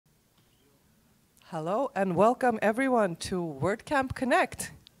Hello and welcome everyone to WordCamp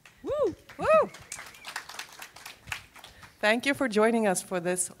Connect. Woo! Woo! Thank you for joining us for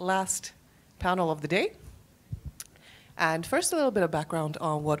this last panel of the day. And first, a little bit of background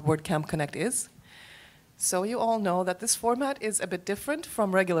on what WordCamp Connect is. So you all know that this format is a bit different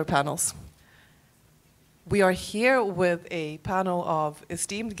from regular panels. We are here with a panel of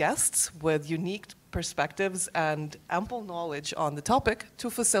esteemed guests with unique perspectives and ample knowledge on the topic to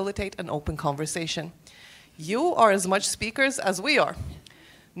facilitate an open conversation. You are as much speakers as we are.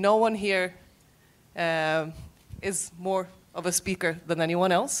 No one here is more of a speaker than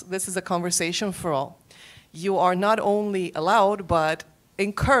anyone else. This is a conversation for all. You are not only allowed, but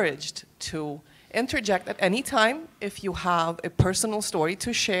encouraged to interject at any time if you have a personal story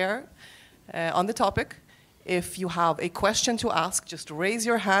to share on the topic. If you have a question to ask, just raise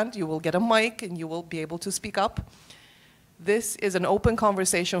your hand. You will get a mic and you will be able to speak up. This is an open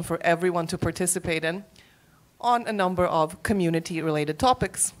conversation for everyone to participate in on a number of community-related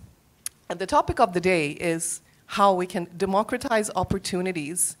topics. And the topic of the day is how we can democratize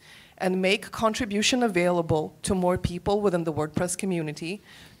opportunities and make contribution available to more people within the WordPress community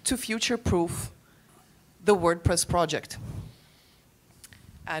to future-proof the WordPress project.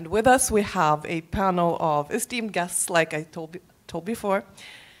 And with us, we have a panel of esteemed guests, like I told before,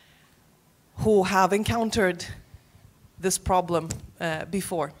 who have encountered this problem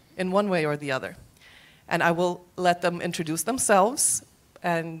before, in one way or the other. And I will let them introduce themselves.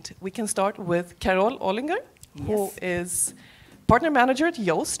 And we can start with Carol Ollinger, yes, who is partner manager at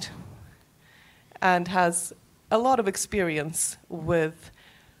Yoast and has a lot of experience with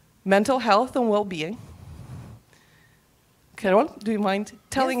mental health and well-being. Carol, do you mind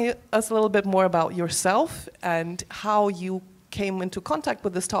telling us a little bit more about yourself and how you came into contact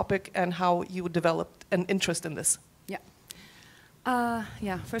with this topic and how you developed an interest in this?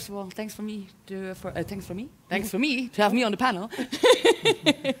 Yeah. First of all, thanks for me to have me on the panel.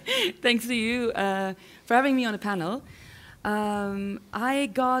 Thanks to you for having me on the panel. I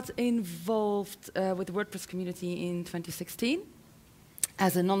got involved with the WordPress community in 2016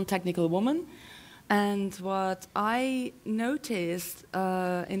 as a non-technical woman. And what I noticed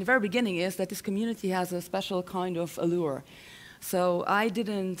in the very beginning is that this community has a special kind of allure. So I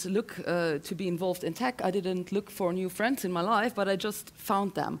didn't look to be involved in tech. I didn't look for new friends in my life, but I just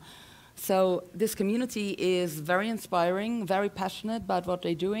found them. So this community is very inspiring, very passionate about what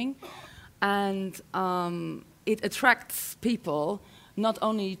they're doing. And it attracts people not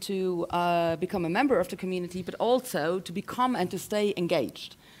only to become a member of the community, but also to become and to stay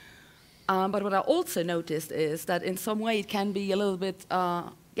engaged. But what I also noticed is that in some way it can be a little bit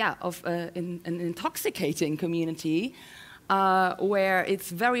of an intoxicating community where it's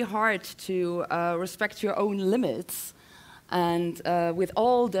very hard to respect your own limits. And with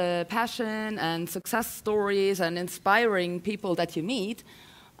all the passion and success stories and inspiring people that you meet,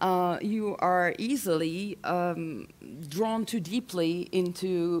 you are easily drawn too deeply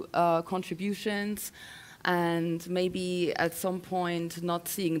into contributions and maybe at some point not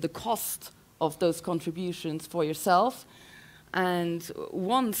seeing the cost of those contributions for yourself. And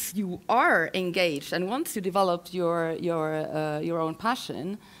once you are engaged and once you develop your own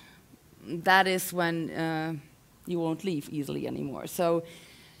passion, that is when you won't leave easily anymore. So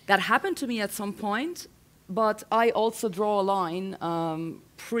that happened to me at some point, but I also draw a line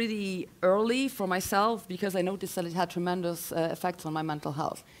pretty early for myself because I noticed that it had tremendous effects on my mental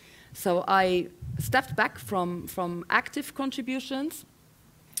health. So I stepped back from active contributions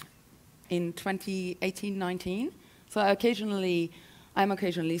in 2018-19. So I'm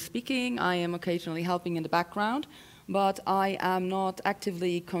occasionally speaking, I am occasionally helping in the background, but I am not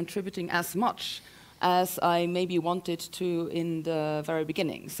actively contributing as much as I maybe wanted to in the very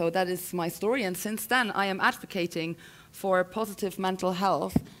beginning. So that is my story, and since then I am advocating for positive mental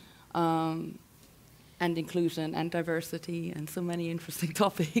health and inclusion and diversity and so many interesting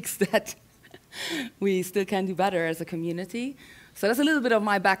topics that we still can do better as a community. So that's a little bit of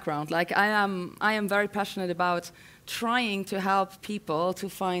my background. Like I am very passionate about trying to help people to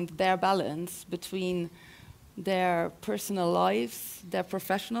find their balance between their personal lives, their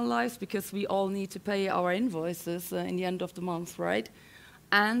professional lives, because we all need to pay our invoices in the end of the month, right?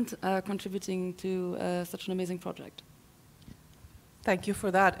 And contributing to such an amazing project. Thank you for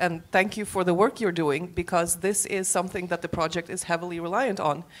that, and thank you for the work you're doing, because this is something that the project is heavily reliant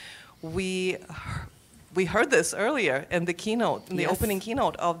on. We heard this earlier in the keynote, in the opening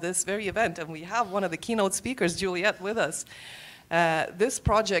keynote of this very event, and we have one of the keynote speakers, Juliet, with us. This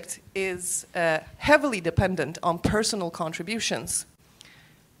project is heavily dependent on personal contributions.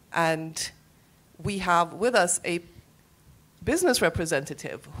 And we have with us a business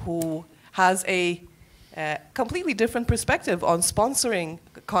representative who has a completely different perspective on sponsoring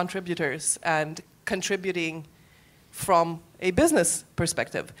contributors and contributing from a business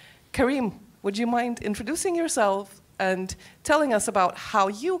perspective. Karim, would you mind introducing yourself and telling us about how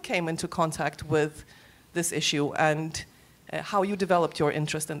you came into contact with this issue and how you developed your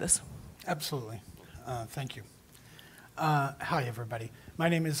interest in this? Absolutely. Thank you. Hi, everybody. My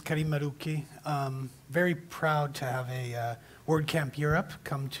name is Karim Marouki. Very proud to have a WordCamp Europe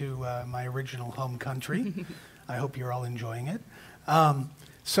come to my original home country. I hope you're all enjoying it.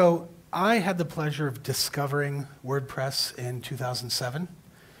 So I had the pleasure of discovering WordPress in 2007.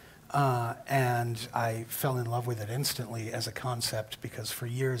 And I fell in love with it instantly as a concept because for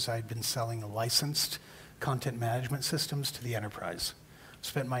years I'd been selling licensed content management systems to the enterprise.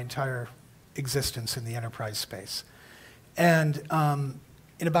 Spent my entire existence in the enterprise space. And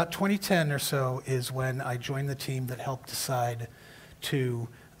in about 2010 or so is when I joined the team that helped decide to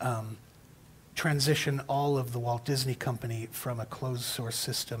transition all of the Walt Disney Company from a closed source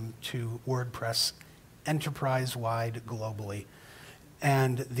system to WordPress enterprise-wide globally.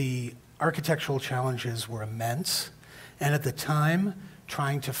 And the architectural challenges were immense. And at the time,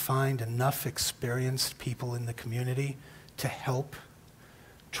 trying to find enough experienced people in the community to help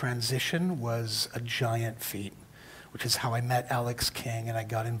transition was a giant feat, which is how I met Alex King and I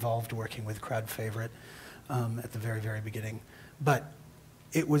got involved working with Crowd Favorite at the very, very beginning. But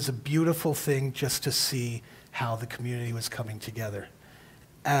it was a beautiful thing just to see how the community was coming together.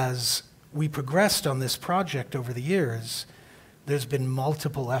 As we progressed on this project over the years, there's been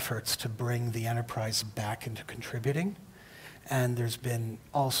multiple efforts to bring the enterprise back into contributing, and there's been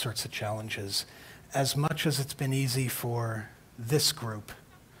all sorts of challenges. As much as it's been easy for this group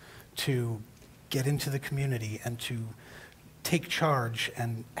to get into the community and to take charge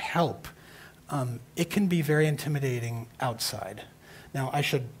and help, it can be very intimidating outside. Now, I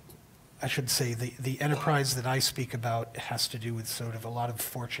should say the enterprise that I speak about has to do with sort of a lot of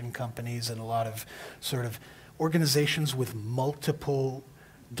Fortune companies and a lot of sort of organizations with multiple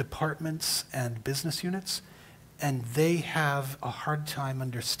departments and business units, and they have a hard time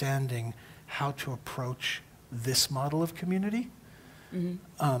understanding how to approach this model of community.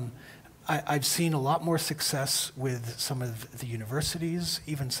 Mm-hmm. I've seen a lot more success with some of the universities,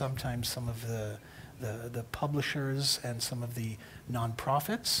 even sometimes some of the publishers and some of the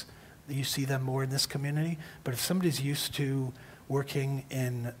nonprofits. You see them more in this community. But if somebody's used to working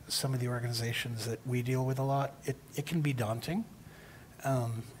in some of the organizations that we deal with a lot, it can be daunting.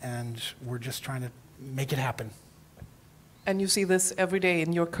 And we're just trying to make it happen. And you see this every day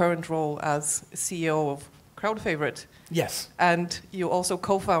in your current role as CEO of Crowd Favorite. Yes. And you also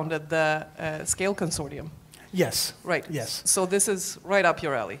co-founded the Scale Consortium. Yes. Right. Yes. So this is right up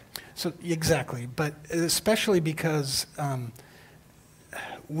your alley. So exactly, but especially because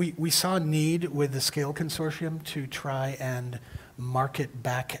we saw a need with the Scale Consortium to try and market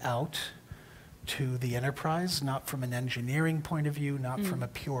back out to the enterprise, not from an engineering point of view, not from a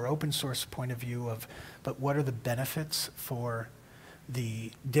pure open source point of view but what are the benefits for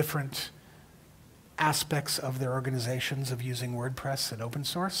the different aspects of their organizations of using WordPress and open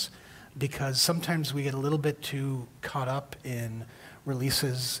source, because sometimes we get a little bit too caught up in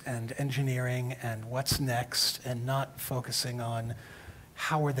releases and engineering and what's next and not focusing on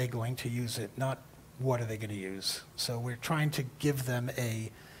how are they going to use it, not what are they going to use. So we're trying to give them a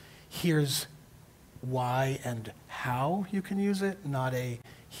here's why and how you can use it, not a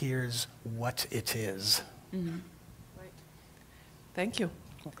here's what it is. Mm-hmm. Right. Thank you.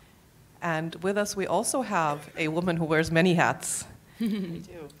 And with us, we also have a woman who wears many hats. We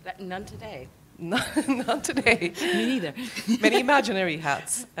do. None today. Not today. Me neither. Many imaginary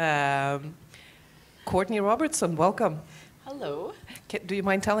hats. Courtney Robertson, welcome. Hello. Do you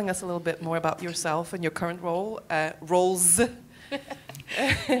mind telling us a little bit more about yourself and your current roles,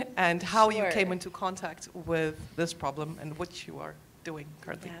 and how you came into contact with this problem and what you are doing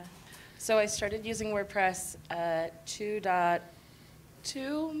currently? Yeah. So I started using WordPress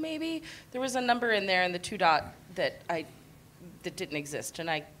 2.2 maybe. There was a number in there in the 2. That didn't exist, and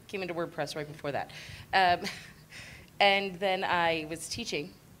I came into WordPress right before that. And then I was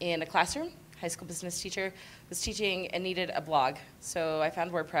teaching in a classroom, high school business teacher, was teaching and needed a blog. So I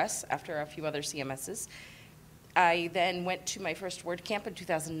found WordPress after a few other CMSs. I then went to my first WordCamp in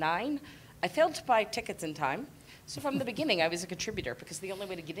 2009. I failed to buy tickets in time. So from the beginning, I was a contributor because the only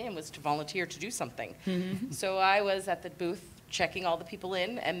way to get in was to volunteer to do something. So I was at the booth checking all the people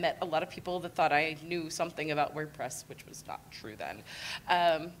in and met a lot of people that thought I knew something about WordPress, which was not true then.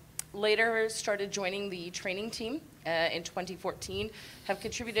 Later started joining the training team in 2014, have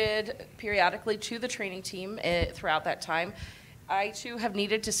contributed periodically to the training team throughout that time. I too have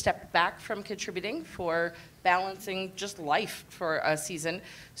needed to step back from contributing for balancing just life for a season.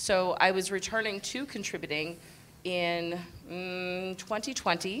 So I was returning to contributing in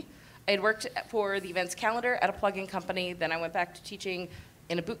 2020. I had worked for the events calendar at a plugin company. Then I went back to teaching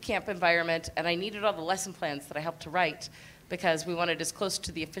in a boot camp environment, and I needed all the lesson plans that I helped to write because we wanted as close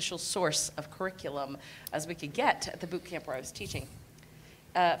to the official source of curriculum as we could get at the boot camp where I was teaching.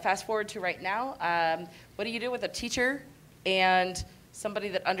 Fast forward to right now, what do you do with a teacher and somebody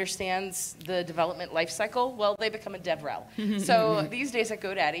that understands the development life cycle? Well, they become a DevRel. So these days at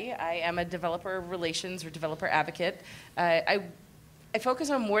GoDaddy, I am a developer relations or developer advocate. I focus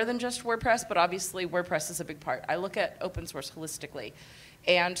on more than just WordPress, but obviously WordPress is a big part. I look at open source holistically.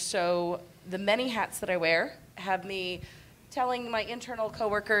 And so the many hats that I wear have me telling my internal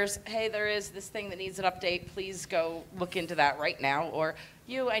coworkers, hey, there is this thing that needs an update, please go look into that right now. Or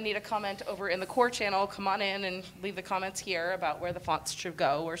I need a comment over in the core channel, come on in and leave the comments here about where the fonts should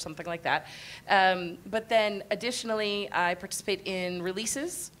go or something like that. But then additionally, I participate in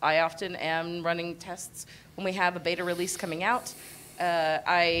releases. I often am running tests when we have a beta release coming out.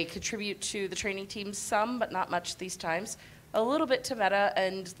 I contribute to the training team some, but not much these times. A little bit to Meta,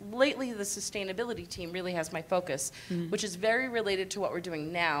 and lately the sustainability team really has my focus, which is very related to what we're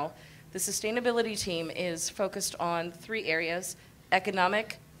doing now. The sustainability team is focused on 3 areas: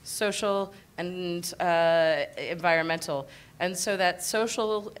 economic, social, and environmental. And so that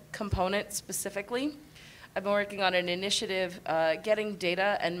social component specifically, I've been working on an initiative getting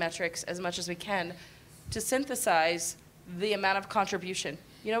data and metrics as much as we can to synthesize the amount of contribution.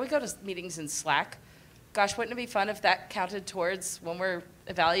 You know, we go to meetings in Slack. Gosh, wouldn't it be fun if that counted towards when we're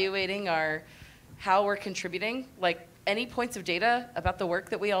evaluating how we're contributing? Like any points of data about the work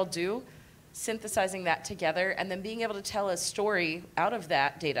that we all do, synthesizing that together, and then being able to tell a story out of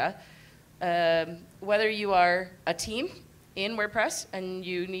that data. Whether you are a team in WordPress and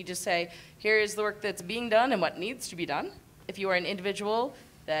you need to say, here is the work that's being done and what needs to be done. If you are an individual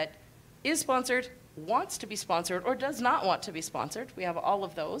that is sponsored, wants to be sponsored, or does not want to be sponsored, we have all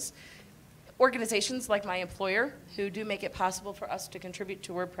of those. Organizations like my employer who do make it possible for us to contribute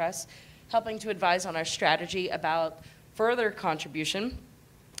to WordPress, helping to advise on our strategy about further contribution,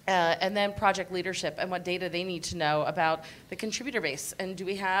 and then project leadership and what data they need to know about the contributor base. And do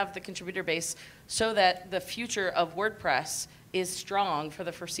we have the contributor base so that the future of WordPress is strong for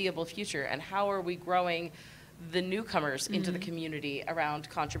the foreseeable future? And how are we growing the newcomers into the community around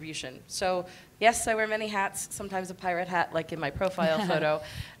contribution? So yes, I wear many hats, sometimes a pirate hat like in my profile photo,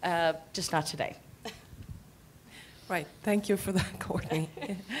 just not today. Right, thank you for that, Courtney.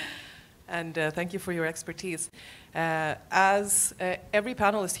 And thank you for your expertise. As every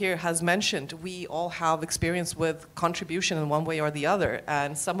panelist here has mentioned, we all have experience with contribution in one way or the other,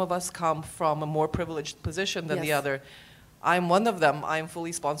 and some of us come from a more privileged position than the other. I'm one of them. I'm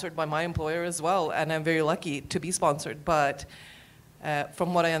fully sponsored by my employer as well, and I'm very lucky to be sponsored. But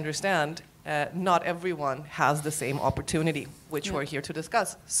from what I understand, not everyone has the same opportunity, which we're here to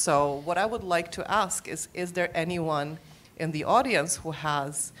discuss. So what I would like to ask is there anyone in the audience who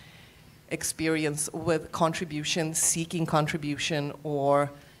has experience with contribution, seeking contribution, or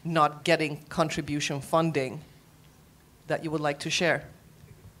not getting contribution funding that you would like to share?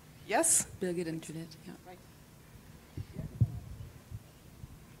 Yes? Birgit and Juliet, yeah.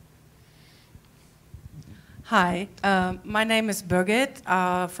 Hi, my name is Birgit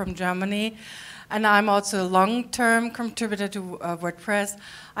from Germany, and I'm also a long-term contributor to WordPress.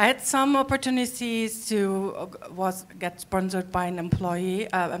 I had some opportunities to get sponsored by an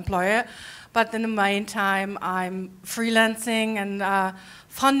employer, but in the meantime, I'm freelancing and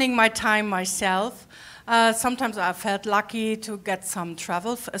funding my time myself. Sometimes I felt lucky to get some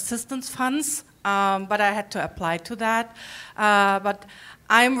travel assistance funds, but I had to apply to that. But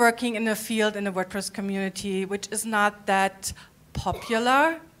I'm working in a field in the WordPress community which is not that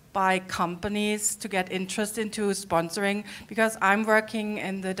popular by companies to get interest into sponsoring, because I'm working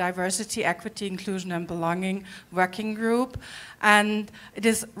in the Diversity, Equity, Inclusion and Belonging working group, and it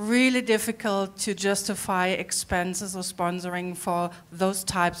is really difficult to justify expenses or sponsoring for those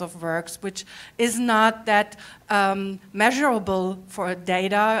types of works, which is not that measurable for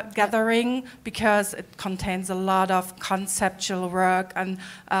data gathering, because it contains a lot of conceptual work and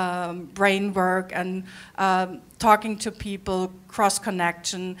brain work and talking to people,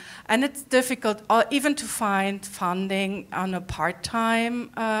 cross-connection, and it's difficult even to find funding on a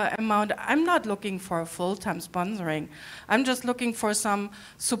part-time amount. I'm not looking for a full-time sponsoring. I'm just looking for some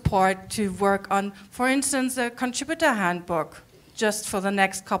support to work on, for instance, a contributor handbook, just for the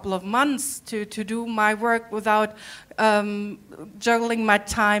next couple of months to do my work without juggling my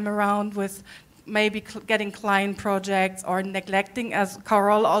time around with maybe getting client projects or neglecting, as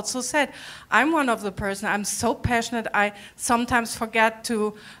Carol also said. I'm one of the person, I'm so passionate, I sometimes forget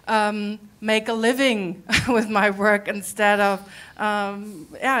to make a living with my work instead of,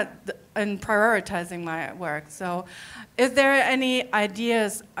 and prioritizing my work. So is there any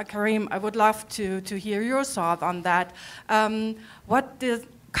ideas, Karim, I would love to hear your thought on that. What do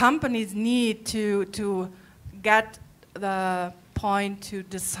companies need to get the point to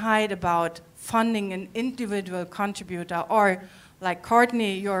decide about funding an individual contributor, or like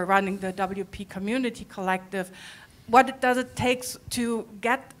Courtney, you're running the WP Community Collective. What does it take to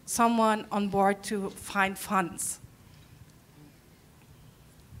get someone on board to find funds?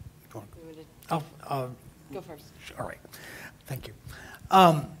 Go first. All right, thank you.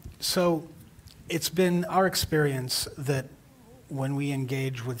 So it's been our experience that when we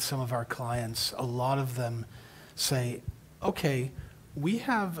engage with some of our clients, a lot of them say, okay, we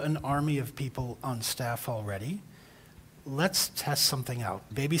have an army of people on staff already. Let's test something out.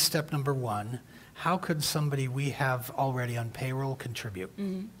 Baby step number one, how could somebody we have already on payroll contribute?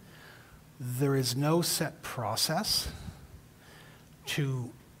 Mm-hmm. There is no set process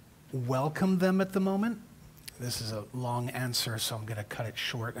to welcome them at the moment. This is a long answer, so I'm going to cut it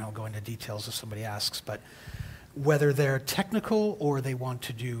short, and I'll go into details if somebody asks. But whether they're technical or they want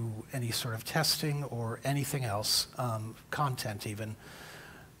to do any sort of testing or anything else, content even,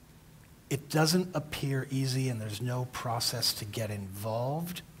 it doesn't appear easy, and there's no process to get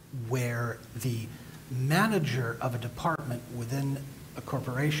involved where the manager of a department within a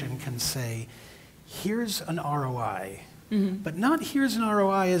corporation can say, here's an ROI, but not here's an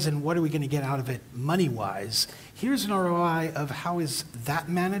ROI as in what are we going to get out of it money-wise. Here's an ROI of how is that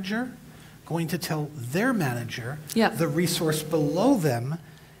manager going to tell their manager the resource below them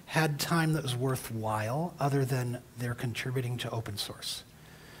had time that was worthwhile other than they're contributing to open source.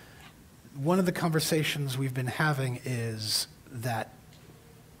 One of the conversations we've been having is that,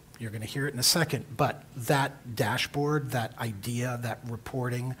 you're going to hear it in a second, but that dashboard, that idea, that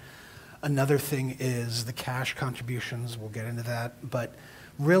reporting. Another thing is the cash contributions, we'll get into that, but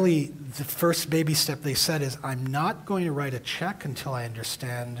really the first baby step they said is, I'm not going to write a check until I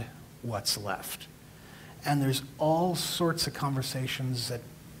understand what's left. And there's all sorts of conversations at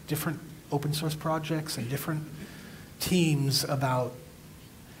different open source projects and different teams about,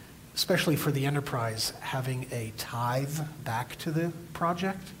 especially for the enterprise, having a tithe back to the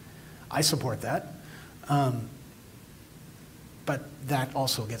project. I support that. But that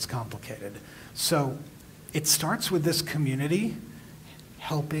also gets complicated. So it starts with this community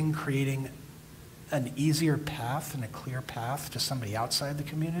helping, creating an easier path and a clear path to somebody outside the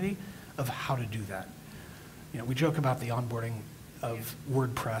community of how to do that. You know, we joke about the onboarding of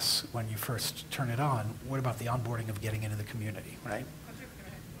WordPress when you first turn it on. What about the onboarding of getting into the community, right?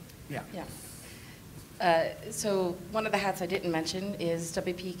 Yeah. So one of the hats I didn't mention is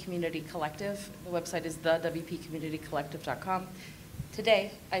WP Community Collective. The website is thewpcommunitycollective.com.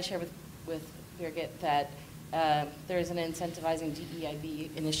 Today, I share with Birgit that there is an incentivizing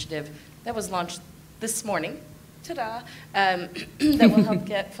DEIB initiative that was launched this morning, ta-da, that will help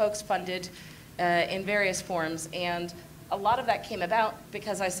get folks funded in various forms. And a lot of that came about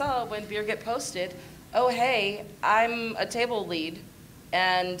because I saw when Birgit posted, oh, hey, I'm a table lead,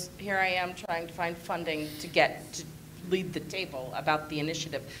 and here I am trying to find funding to get to lead the table about the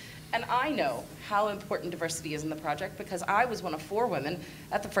initiative. And I know how important diversity is in the project because I was one of 4 women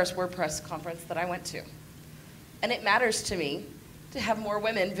at the first WordPress conference that I went to. And it matters to me to have more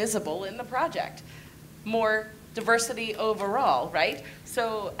women visible in the project, more diversity overall, right?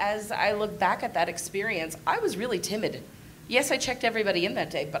 So as I look back at that experience, I was really timid. Yes, I checked everybody in that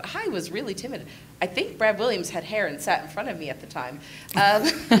day, but I was really timid. I think Brad Williams had hair and sat in front of me at the time. And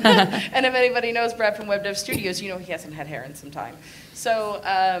if anybody knows Brad from Web Dev Studios, you know he hasn't had hair in some time. So,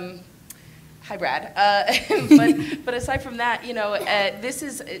 hi Brad. But aside from that, you know, this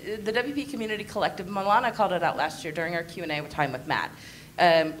is the WP Community Collective. Milana called it out last year during our Q&A time with Matt.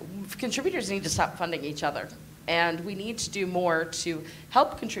 Contributors need to stop funding each other. And we need to do more to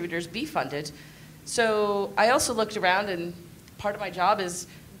help contributors be funded. So I also looked around, and part of my job is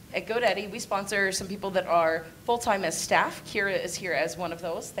at GoDaddy, we sponsor some people that are full-time as staff. Kira is here as one of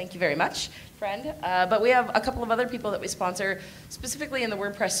those. Thank you very much, friend. But we have a couple of other people that we sponsor, specifically in the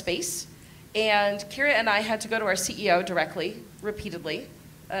WordPress space. And Kira and I had to go to our CEO directly, repeatedly.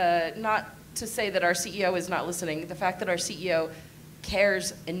 Not to say that our CEO is not listening. The fact that our CEO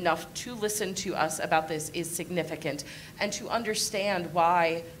cares enough to listen to us about this is significant, and to understand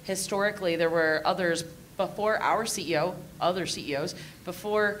why historically there were others before our CEO, other CEOs,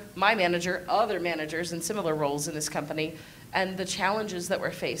 before my manager, other managers in similar roles in this company, and the challenges that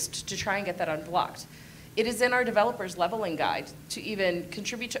we're faced to try and get that unblocked. It is in our developers leveling guide to even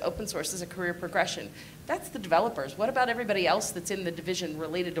contribute to open source as a career progression. That's the developers. What about everybody else that's in the division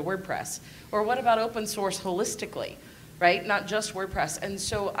related to WordPress? Or what about open source holistically, right? Not just WordPress. And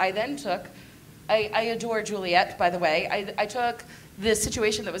so I then took, I adore Juliet, by the way. I took the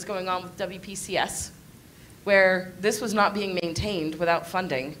situation that was going on with WPCS, where this was not being maintained without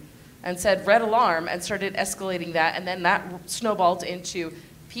funding, and said red alarm and started escalating that, and then that snowballed into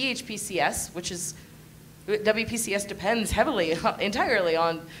PHPCS, which is, WPCS depends heavily, entirely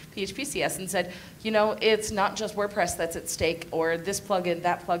on PHPCS, and said, you know, it's not just WordPress that's at stake, or this plugin,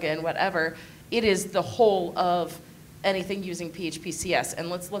 that plugin, whatever. It is the whole of anything using PHPCS, and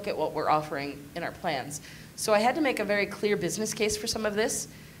let's look at what we're offering in our plans. So I had to make a very clear business case for some of this,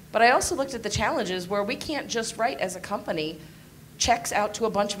 but I also looked at the challenges where we can't just write as a company checks out to a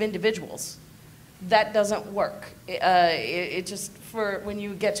bunch of individuals. That doesn't work. It just, for when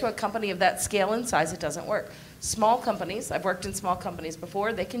you get to a company of that scale and size, it doesn't work. Small companies, I've worked in small companies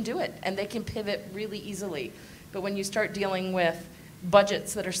before, they can do it, and they can pivot really easily. But when you start dealing with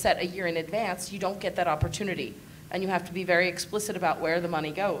budgets that are set a year in advance, you don't get that opportunity. And you have to be very explicit about where the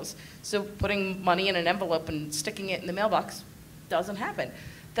money goes. So putting money in an envelope and sticking it in the mailbox doesn't happen.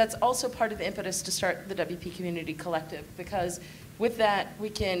 That's also part of the impetus to start the WP Community Collective, because with that, we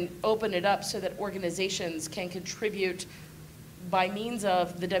can open it up so that organizations can contribute by means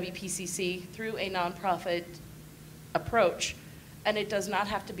of the WPCC through a nonprofit approach. And it does not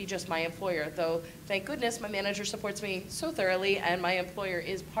have to be just my employer, though thank goodness my manager supports me so thoroughly, and my employer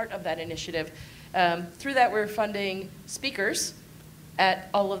is part of that initiative. Through that, we're funding speakers at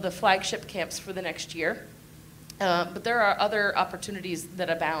all of the flagship camps for the next year. But there are other opportunities that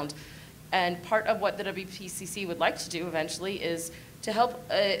abound. And part of what the WPCC would like to do eventually is to help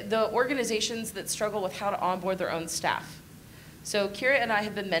the organizations that struggle with how to onboard their own staff. So Kira and I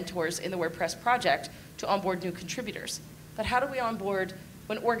have been mentors in the WordPress project to onboard new contributors. But how do we onboard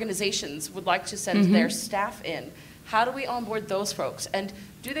when organizations would like to send their staff in? How do we onboard those folks? And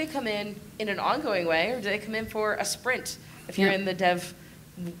do they come in an ongoing way, or do they come in for a sprint? If you're in the dev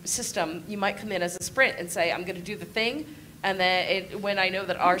system, you might come in as a sprint and say, I'm going to do the thing, and then when I know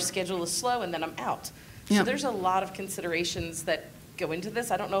that our schedule is slow, and then I'm out. So there's a lot of considerations that go into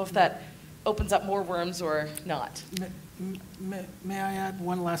this. I don't know if that opens up more worms or not. May I add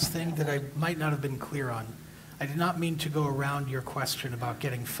one last thing that I might not have been clear on? I did not mean to go around your question about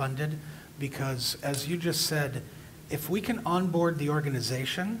getting funded, because as you just said, if we can onboard the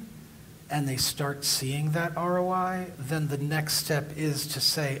organization and they start seeing that ROI, then the next step is to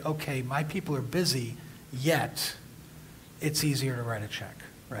say, okay, my people are busy, yet it's easier to write a check,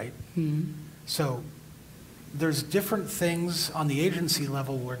 right? So there's different things on the agency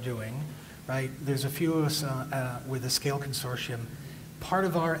level we're doing, right? There's a few of us with the Scale Consortium. Part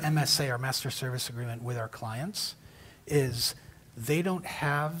of our MSA, our Master Service Agreement with our clients, is they don't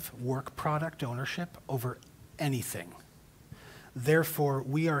have work product ownership over anything. Therefore,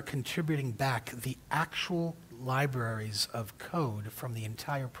 we are contributing back the actual libraries of code from the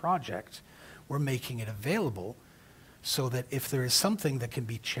entire project. We're making it available so that if there is something that can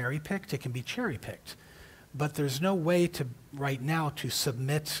be cherry-picked, it can be cherry-picked. But there's no way to, right now, to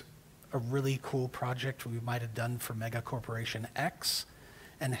submit a really cool project we might have done for Mega Corporation X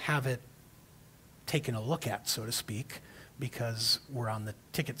and have it taken a look at, so to speak, because we're on the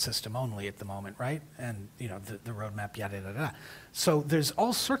ticket system only at the moment, right? And you know, the roadmap, yada, yada, yada. So there's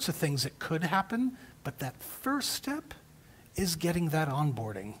all sorts of things that could happen, but that first step is getting that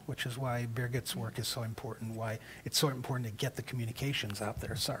onboarding, which is why Birgit's work is so important, why it's so important to get the communications out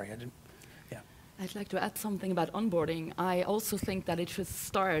there. Sorry, I didn't, yeah. I'd like to add something about onboarding. I also think that it should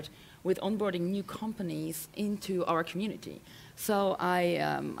start with onboarding new companies into our community. So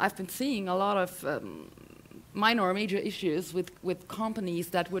I've been seeing a lot of minor or major issues with companies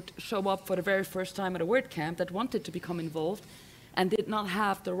that would show up for the very first time at a WordCamp that wanted to become involved and did not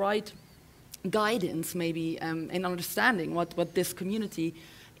have the right guidance maybe in understanding what this community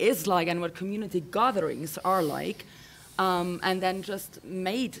is like and what community gatherings are like, and then just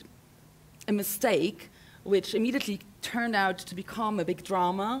made a mistake which immediately turned out to become a big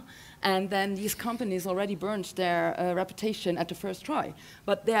drama, and then these companies already burned their reputation at the first try.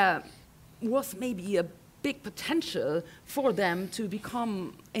 But there was maybe a big potential for them to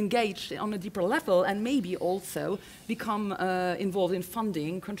become engaged on a deeper level and maybe also become involved in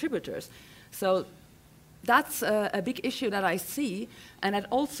funding contributors. So that's a big issue that I see, and it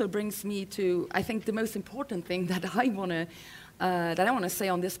also brings me to, I think, the most important thing that I want to say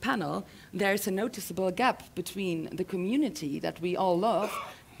on this panel. There's a noticeable gap between the community that we all love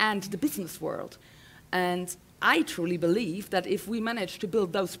and the business world. And I truly believe that if we manage to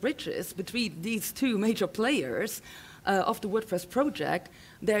build those bridges between these two major players of the WordPress project,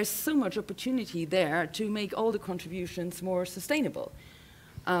 there's so much opportunity there to make all the contributions more sustainable.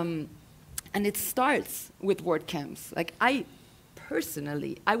 And it starts with WordCamps. Like,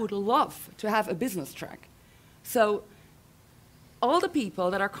 personally, I would love to have a business track. So all the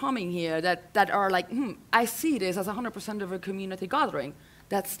people that are coming here that are like, I see this as 100% of a community gathering,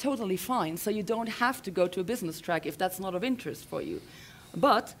 that's totally fine. So you don't have to go to a business track if that's not of interest for you.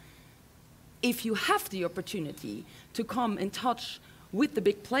 But if you have the opportunity to come in touch with the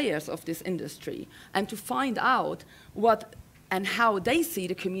big players of this industry and to find out what and how they see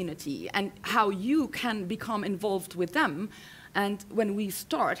the community and how you can become involved with them, and when we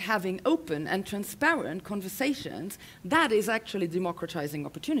start having open and transparent conversations, that is actually democratizing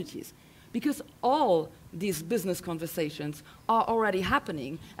opportunities. Because all these business conversations are already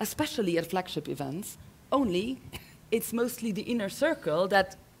happening, especially at flagship events, only it's mostly the inner circle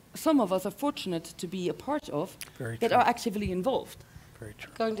that some of us are fortunate to be a part of that are actively involved. Very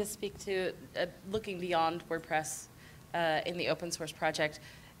true. Going to speak to looking beyond WordPress in the open source project.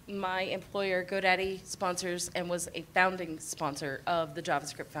 My employer, GoDaddy, sponsors and was a founding sponsor of the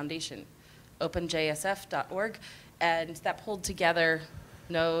JavaScript Foundation, openjsf.org, and that pulled together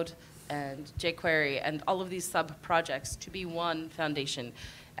Node and jQuery and all of these sub-projects to be one foundation,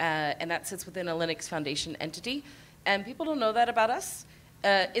 and that sits within a Linux Foundation entity, and people don't know that about us.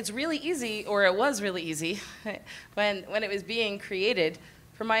 It's really easy, or it was really easy, when it was being created,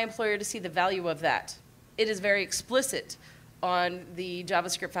 for my employer to see the value of that. It is very explicit on the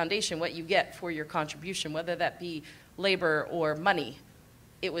JavaScript Foundation what you get for your contribution, whether that be labor or money.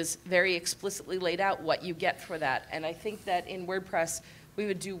 It was very explicitly laid out what you get for that. And I think that in WordPress, we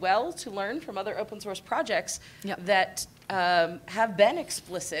would do well to learn from other open source projects that have been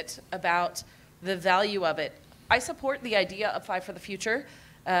explicit about the value of it. I support the idea of Fi for the Future.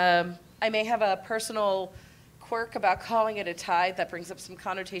 I may have a personal quirk about calling it a tithe that brings up some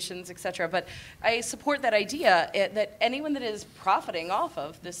connotations, et cetera, but I support that idea that anyone that is profiting off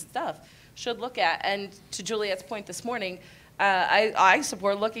of this stuff should look at, and to Juliet's point this morning, I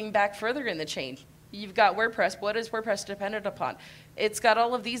support looking back further in the chain. You've got WordPress. What is WordPress dependent upon? It's got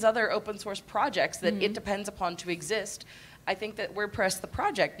all of these other open source projects that it depends upon to exist. I think that WordPress, the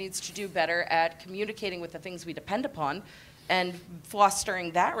project, needs to do better at communicating with the things we depend upon and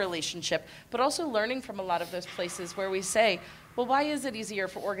fostering that relationship, but also learning from a lot of those places where we say, well, why is it easier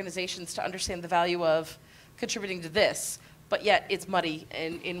for organizations to understand the value of contributing to this, but yet it's muddy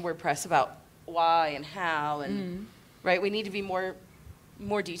in WordPress about why and how, and right? We need to be more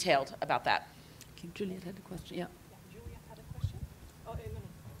detailed about that. Okay, Juliet had a question, yeah. Juliet had a question? Oh, no.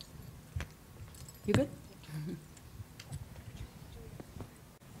 You good?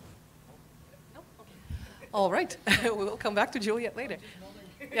 All right, we'll come back to Juliet later.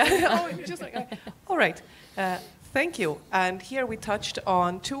 Yeah. Just like, all right, thank you. And here we touched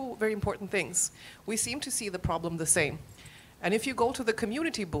on two very important things. We seem to see the problem the same. And if you go to the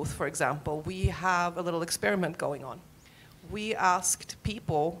community booth, for example, we have a little experiment going on. We asked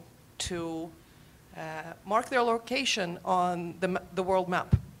people to mark their location on the world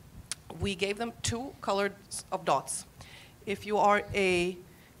map. We gave them 2 colors of dots. If you are a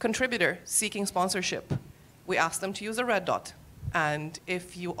contributor seeking sponsorship, we asked them to use a red dot. And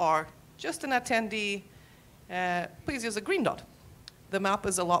if you are just an attendee, please use a green dot. The map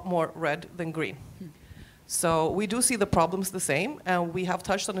is a lot more red than green. So we do see the problems the same, and we have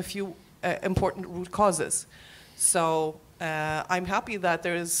touched on a few important root causes. So I'm happy that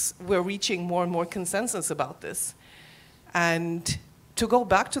we're reaching more and more consensus about this. And to go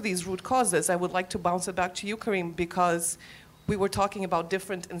back to these root causes, I would like to bounce it back to you, Karim, because we were talking about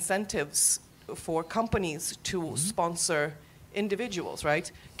different incentives for companies to sponsor individuals,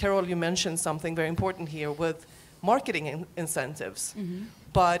 right? Carol, you mentioned something very important here with marketing incentives.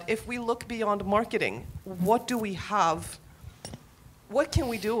 But if we look beyond marketing, what do we have? What can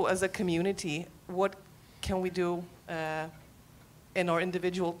we do as a community? What can we do in our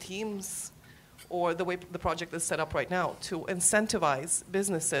individual teams or the way the project is set up right now to incentivize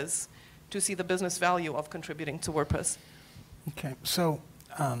businesses to see the business value of contributing to WordPress? Okay, so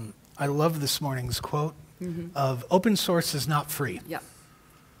I love this morning's quote of open source is not free. Yeah.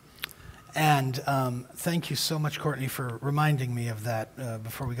 And thank you so much, Courtney, for reminding me of that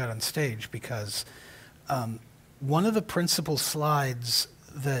before we got on stage, because one of the principal slides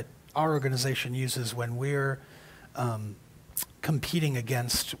that our organization uses when we're competing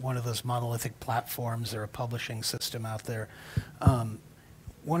against one of those monolithic platforms or a publishing system out there,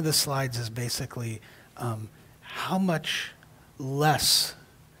 one of the slides is basically how much less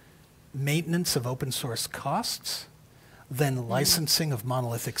maintenance of open source costs than licensing of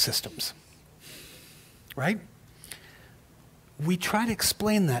monolithic systems, right? We try to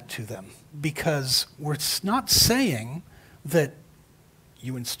explain that to them because we're not saying that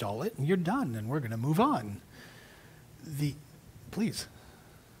you install it and you're done and we're going to move on. Please.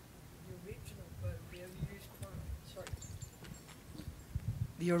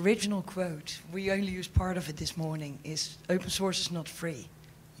 The original quote, we only use part of it this morning, is open source is not free.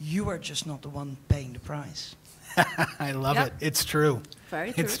 You are just not the one paying the price. I love it. It's true.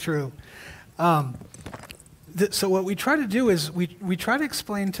 Very true. It's true. So what we try to do is we try to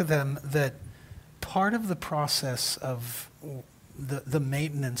explain to them that part of the process of the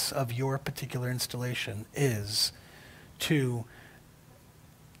maintenance of your particular installation is to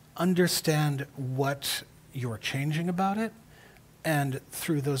understand what you're changing about it, and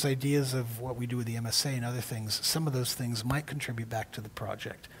through those ideas of what we do with the MSA and other things, some of those things might contribute back to the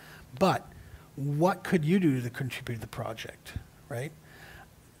project. But what could you do to contribute to the project, right?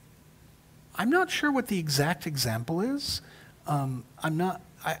 I'm not sure what the exact example is. I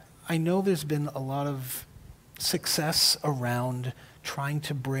know there's been a lot of success around trying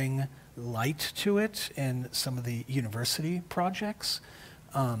to bring light to it in some of the university projects,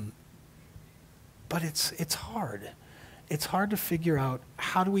 but it's hard. It's hard to figure out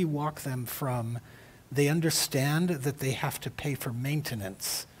how do we walk them from they understand that they have to pay for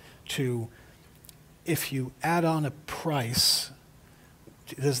maintenance to if you add on a price,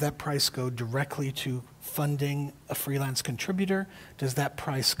 does that price go directly to funding a freelance contributor? Does that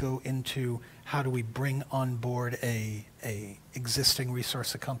price go into how do we bring on board a existing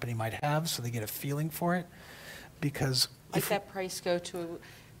resource a company might have so they get a feeling for it? Because Might that price go to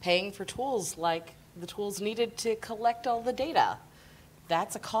paying for tools like the tools needed to collect all the data?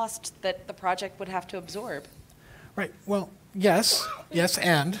 That's a cost that the project would have to absorb. Right, well, yes,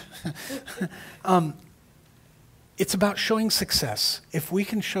 and it's about showing success. If we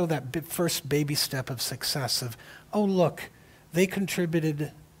can show that first baby step of success of, oh look, they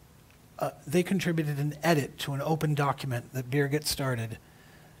contributed an edit to an open document that Birgit started,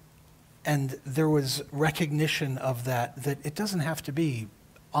 and there was recognition of that it doesn't have to be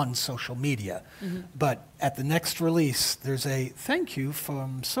on social media, but at the next release, there's a thank you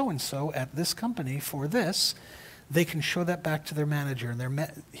from so-and-so at this company for this. They can show that back to their manager,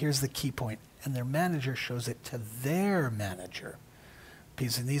 and here's the key point, and their manager shows it to their manager.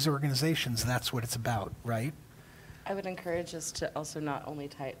 Because in these organizations, that's what it's about, right? I would encourage us to also not only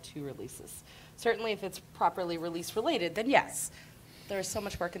tie it to releases. Certainly if it's properly release related, then yes. There is so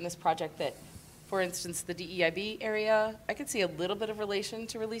much work in this project that, for instance, the DEIB area, I could see a little bit of relation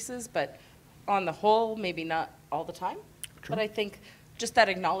to releases, but on the whole, maybe not all the time. True. But I think just that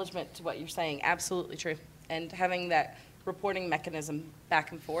acknowledgement to what you're saying, absolutely true. And having that reporting mechanism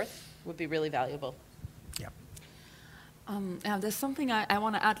back and forth would be really valuable. Yeah. There's something I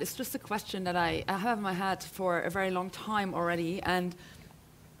want to add. It's just a question that I have in my head for a very long time already. And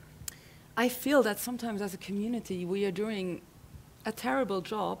I feel that sometimes as a community, we are doing a terrible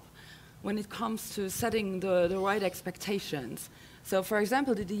job when it comes to setting the right expectations. So for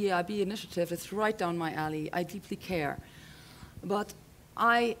example, the DEIB initiative is right down my alley. I deeply care. But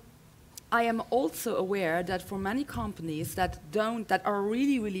I am also aware that for many companies that are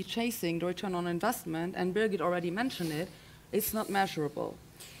really, really chasing the return on investment, and Birgit already mentioned it, it's not measurable.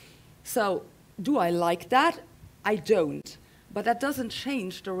 So do I like that? I don't. But that doesn't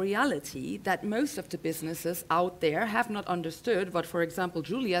change the reality that most of the businesses out there have not understood what, for example,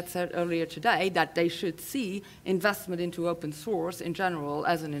 Juliet said earlier today, that they should see investment into open source in general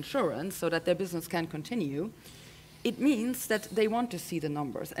as an insurance so that their business can continue. It means that they want to see the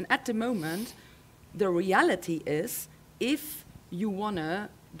numbers. And at the moment, the reality is if you want to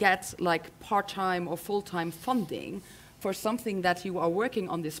get like part-time or full-time funding for something that you are working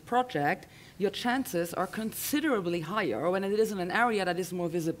on this project, your chances are considerably higher when it is in an area that is more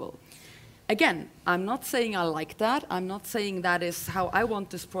visible. Again, I'm not saying I like that. I'm not saying that is how I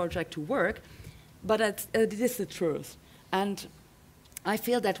want this project to work, but it is the truth. And I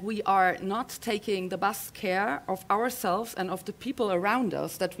feel that we are not taking the best care of ourselves and of the people around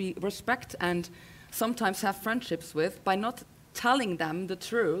us that we respect and sometimes have friendships with by not telling them the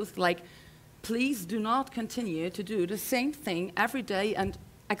truth, like, please do not continue to do the same thing every day and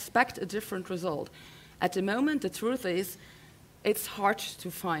expect a different result. At the moment, the truth is, it's hard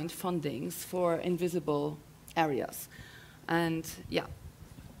to find fundings for invisible areas. And yeah,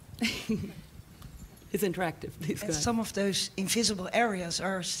 it's interactive. Please go And ahead. some of those invisible areas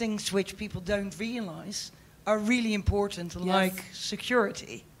are things which people don't realize are really important, like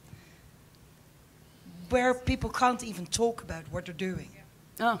security, where people can't even talk about what they're doing.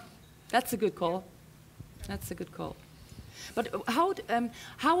 Oh, That's a good call. That's a good call. But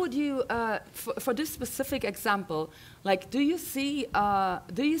how would you, for this specific example, like, do you see a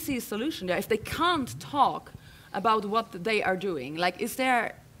solution there? If they can't talk about what they are doing, like, is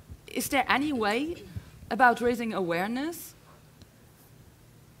there any way about raising awareness?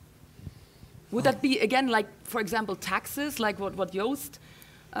 Would that be, again, like, for example, taxes, like what Joost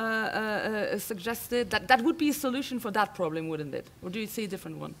suggested? That would be a solution for that problem, wouldn't it? Or do you see a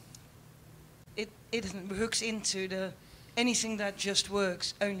different one? It hooks into the anything that just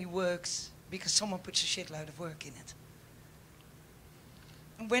works only works because someone puts a shitload of work in it.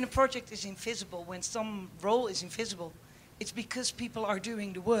 When a project is invisible, when some role is invisible, it's because people are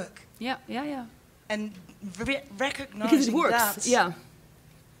doing the work. Yeah, yeah, yeah. And Because it recognizing works, that yeah.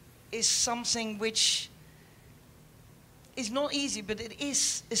 is something which is not easy, but it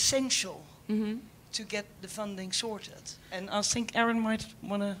is essential to get the funding sorted. And I think Aaron might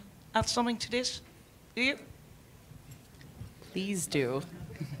want to add something to this. Do you? Please do.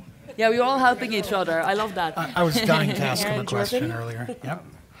 Yeah, we're all helping each other. I love that. I was dying to ask him a Aaron question Jordan? earlier. Yep.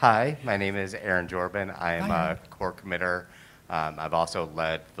 Hi, my name is Aaron Jorban. I'm Hi, a Aaron. core committer. I've also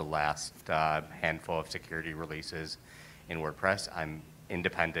led the last handful of security releases in WordPress. I'm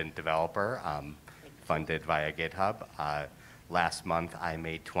independent developer, funded via GitHub. Last month, I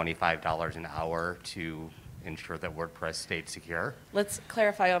made $25 an hour to ensure that WordPress stayed secure. Let's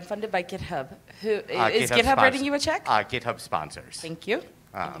clarify, I'm funded by GitHub. Who is GitHub GitHub writing sponsor- you a check? GitHub sponsors. Thank you.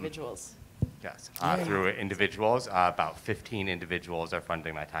 Um, Individuals. Yes, through individuals. About 15 individuals are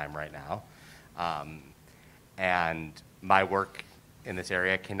funding my time right now. And my work in this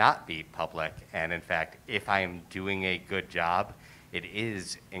area cannot be public. And in fact, if I'm doing a good job, it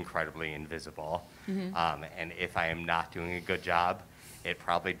is incredibly invisible. And if I am not doing a good job, it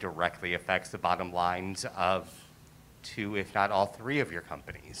probably directly affects the bottom lines of 2, if not all 3 of your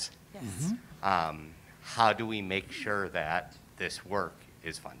companies. Yes. How do we make sure that this work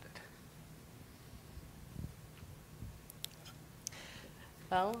is funded?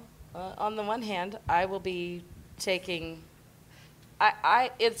 Well, on the one hand, I will be taking,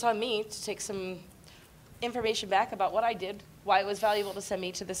 it's on me to take some information back about what I did, why it was valuable to send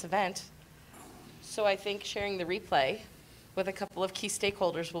me to this event. So I think sharing the replay with a couple of key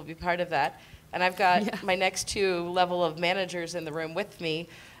stakeholders will be part of that. And I've got my next 2 level of managers in the room with me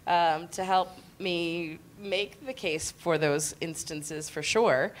to help me make the case for those instances for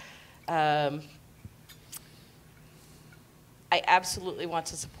sure. I absolutely want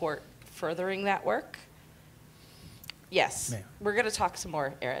to support furthering that work. Yes, May I? we're going to talk some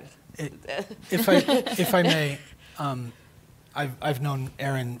more, Aaron. If I may, I've known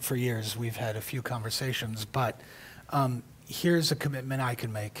Aaron for years. We've had a few conversations, but here's a commitment I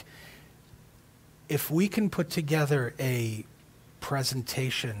can make. If we can put together a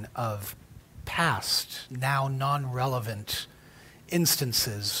presentation of past, now non-relevant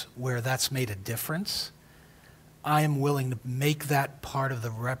instances where that's made a difference, I am willing to make that part of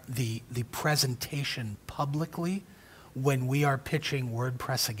the presentation publicly when we are pitching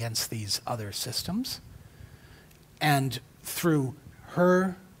WordPress against these other systems. And through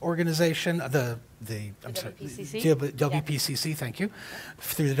her organization, the WPCC? WPCC, thank you.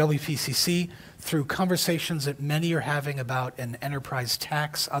 Through the WPCC, through conversations that many are having about an enterprise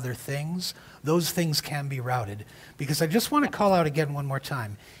tax, other things, those things can be routed. Because I just want to call out again one more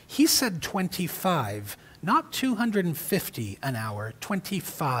time. He said 25, not 250 an hour,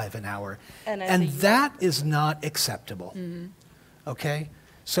 25 an hour. And that is not acceptable. Okay?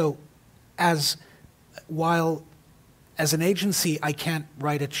 So while as an agency, I can't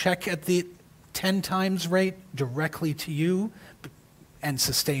write a check at the 10 times rate directly to you and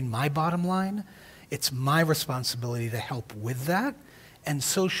sustain my bottom line. It's my responsibility to help with that, and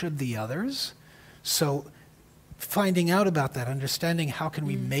so should the others. So finding out about that, understanding how can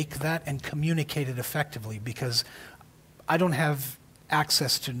we make that and communicate it effectively, because I don't have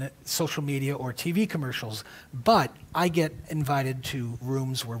access to social media or TV commercials, but I get invited to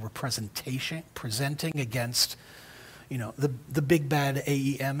rooms where we're presenting against the big bad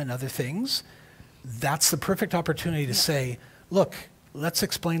AEM and other things. That's the perfect opportunity to say, look, let's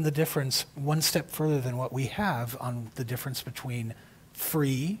explain the difference one step further than what we have on the difference between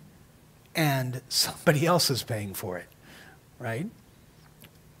free and somebody else is paying for it, right?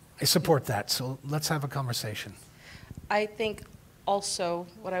 I support that, so let's have a conversation. I think also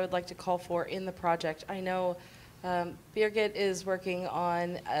what I would like to call for in the project, I know Birgit is working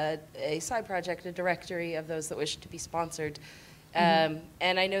on a side project, a directory of those that wish to be sponsored. And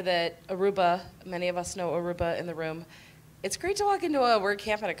I know that Aruba, many of us know Aruba in the room. It's great to walk into a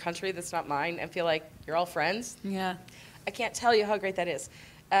WordCamp in a country that's not mine and feel like you're all friends. Yeah. I can't tell you how great that is.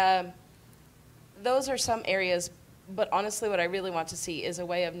 Those are some areas, but honestly what I really want to see is a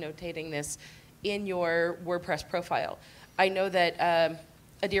way of notating this in your WordPress profile. I know that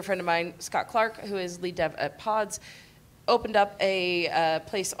a dear friend of mine, Scott Clark, who is lead dev at Pods, opened up a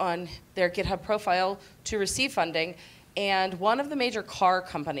place on their GitHub profile to receive funding, and one of the major car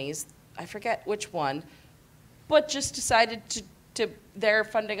companies, I forget which one, but just decided to their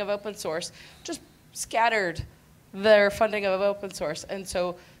funding of open source, just scattered their funding of open source. And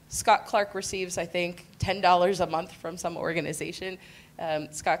so Scott Clark receives, I think, $10 a month from some organization.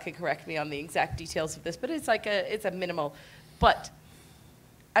 Scott can correct me on the exact details of this, but it's like it's a minimal. But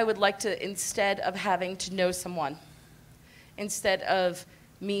I would like to, instead of having to know someone, instead of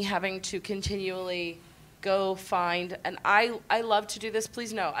me having to continually go find, and I love to do this,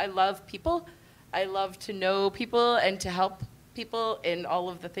 please know, I love people. I love to know people and to help people in all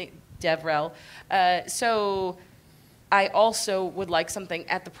of the DevRel. So I also would like something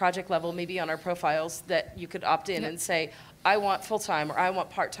at the project level, maybe on our profiles, that you could opt in and say, I want full-time or I want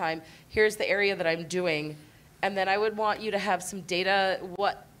part-time. Here's the area that I'm doing. And then I would want you to have some data,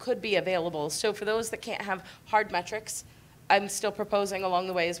 what could be available. So for those that can't have hard metrics, I'm still proposing along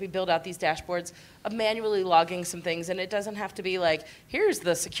the way as we build out these dashboards of manually logging some things. And it doesn't have to be like, here's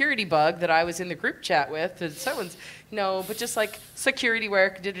the security bug that I was in the group chat with, and someone's, no, but just like security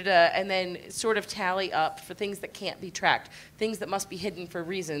work, and then sort of tally up for things that can't be tracked, things that must be hidden for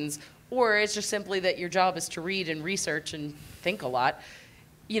reasons, or it's just simply that your job is to read and research and think a lot.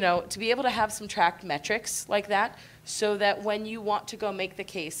 You know, to be able to have some tracked metrics like that, so that when you want to go make the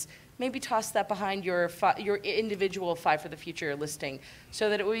case, maybe toss that behind your individual Five for the Future listing,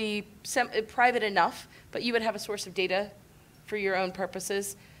 so that it would be private enough, but you would have a source of data for your own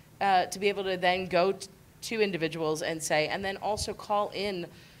purposes to be able to then go to individuals and say, and then also call in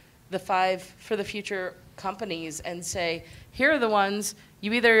the Five for the Future companies and say, here are the ones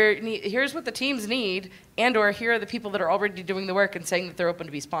you either need, here's what the teams need, and or here are the people that are already doing the work and saying that they're open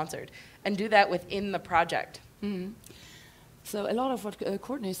to be sponsored. And do that within the project. Mm-hmm. So a lot of what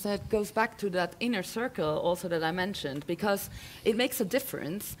Courtney said goes back to that inner circle also that I mentioned, because it makes a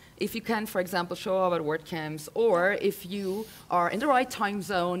difference if you can, for example, show up at WordCamps, or if you are in the right time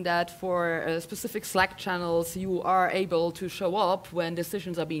zone that for specific Slack channels you are able to show up when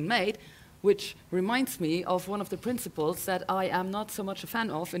decisions are being made, which reminds me of one of the principles that I am not so much a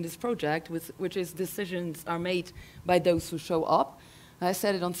fan of in this project, which is decisions are made by those who show up. I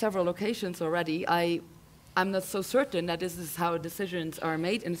said it on several occasions already. I'm not so certain that this is how decisions are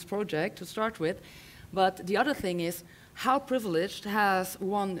made in this project to start with. But the other thing is, how privileged has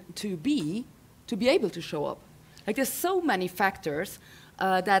one to be able to show up? Like, there's so many factors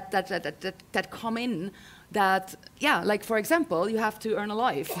that come in that, yeah, like for example, you have to earn a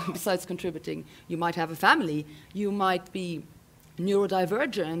life besides contributing. You might have a family, you might be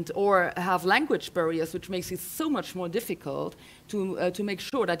neurodivergent or have language barriers, which makes it so much more difficult to make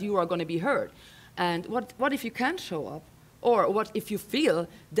sure that you are going to be heard. And what if you can't show up? Or what if you feel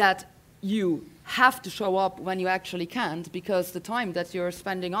that you have to show up when you actually can't, because the time that you're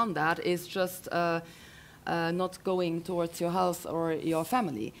spending on that is just not going towards your health or your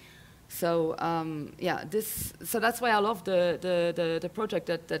family. So yeah, so that's why I love the project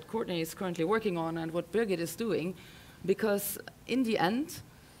that Courtney is currently working on and what Birgit is doing, because in the end,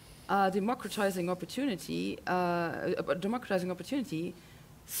 democratizing opportunity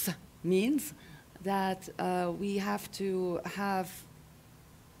means that we have to have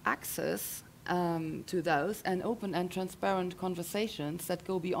access to those and open and transparent conversations that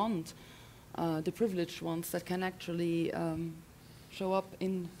go beyond the privileged ones that can actually show up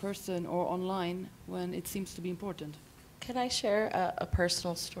in person or online when it seems to be important. Can I share a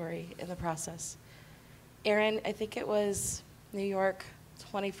personal story in the process? Erin, I think it was New York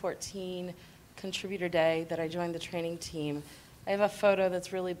 2014 Contributor Day that I joined the training team. I have a photo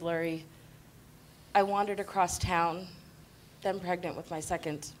that's really blurry. I wandered across town, then pregnant with my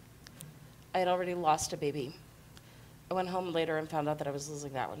second. I had already lost a baby. I went home later and found out that I was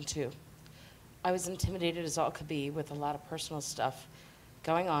losing that one too. I was intimidated as all could be with a lot of personal stuff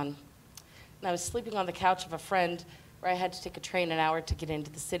going on. And I was sleeping on the couch of a friend where I had to take a train an hour to get into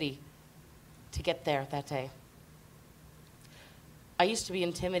the city to get there that day. I used to be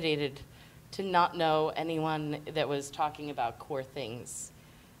intimidated to not know anyone that was talking about core things.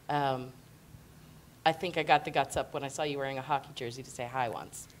 I think I got the guts up when I saw you wearing a hockey jersey to say hi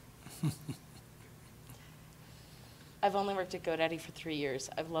once. I've only worked at GoDaddy for 3 years.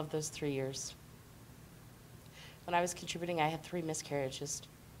 I've loved those 3 years. When I was contributing, I had 3 miscarriages.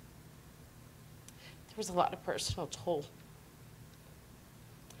 There was a lot of personal toll.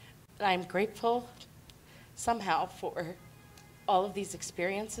 And I'm grateful somehow for all of these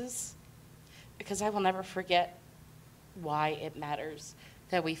experiences because I will never forget why it matters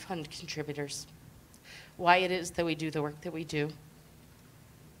that we fund contributors, why it is that we do the work that we do,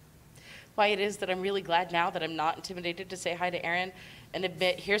 why it is that I'm really glad now that I'm not intimidated to say hi to Erin and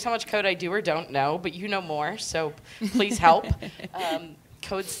admit, here's how much code I do or don't know, but you know more, so please help.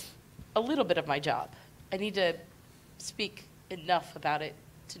 Code's a little bit of my job. I need to speak enough about it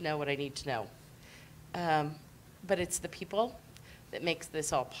to know what I need to know. But it's the people that makes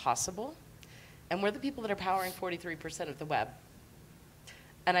this all possible. And we're the people that are powering 43% of the web.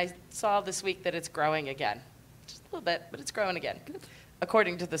 And I saw this week that it's growing again. Just a little bit, but it's growing again,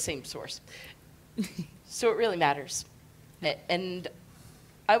 according to the same source. So it really matters. And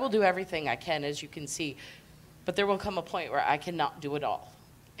I will do everything I can, as you can see, but there will come a point where I cannot do it all.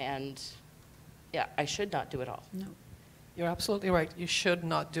 And yeah, I should not do it all. No. You're absolutely right. You should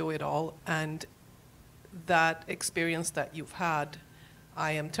not do it all. And that experience that you've had,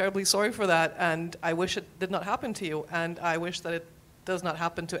 I am terribly sorry for that. And I wish it did not happen to you. And I wish that it does not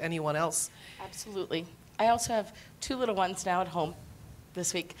happen to anyone else. Absolutely. I also have 2 little ones now at home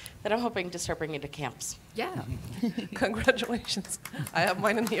this week that I'm hoping to start bringing to camps. Yeah. Congratulations. I have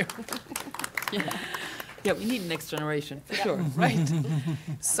mine in here. Yeah. Yeah, we need next generation, for sure. Right.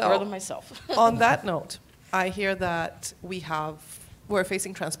 Grow them myself. On that note, I hear that we're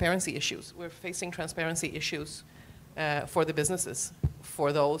facing transparency issues. We're facing transparency issues for the businesses,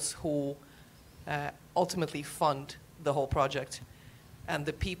 for those who ultimately fund the whole project and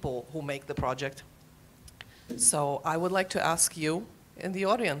the people who make the project. So I would like to ask you in the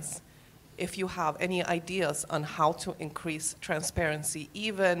audience if you have any ideas on how to increase transparency.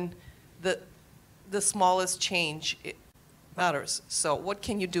 Even the smallest change matters. So what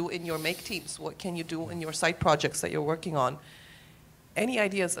can you do in your make teams? What can you do in your side projects that you're working on? Any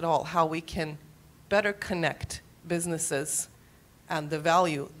ideas at all how we can better connect businesses and the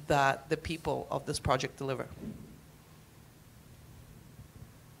value that the people of this project deliver?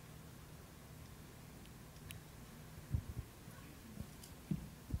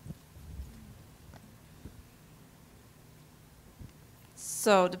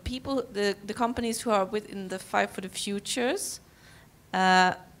 So the people, the companies who are within the Five for the Futures,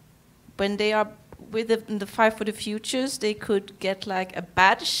 when they are within the Five for the Futures, they could get like a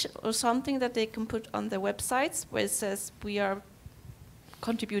badge or something that they can put on their websites where it says we are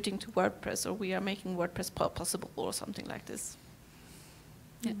contributing to WordPress or we are making WordPress possible or something like this.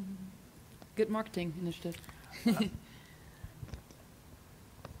 Yeah. Good marketing initiative.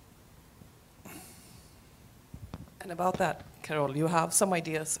 And about that, Carol, you have some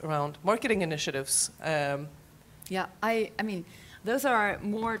ideas around marketing initiatives. Yeah, I mean, those are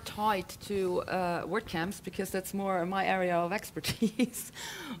more tied to WordCamps because that's more my area of expertise,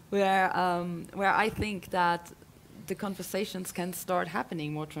 where I think that the conversations can start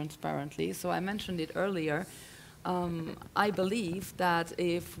happening more transparently. So I mentioned it earlier. I believe that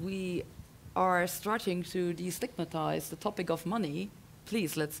if we are starting to destigmatize the topic of money,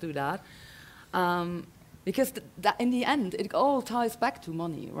 please let's do that. Because in the end, it all ties back to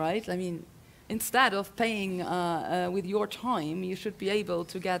money, right? I mean, instead of paying with your time, you should be able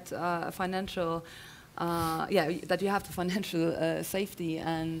to get financial, that you have the financial safety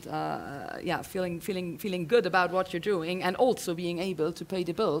and feeling good about what you're doing, and also being able to pay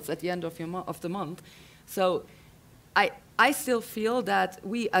the bills at the end of the month. So, I still feel that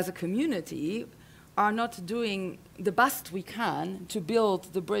we as a community are not doing the best we can to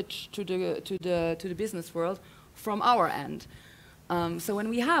build the bridge to the business world from our end. So when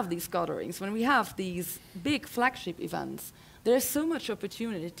we have these gatherings, when we have these big flagship events, there's so much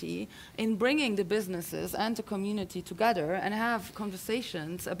opportunity in bringing the businesses and the community together and have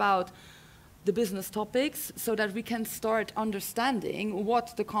conversations about the business topics so that we can start understanding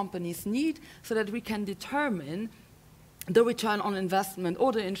what the companies need so that we can determine the return on investment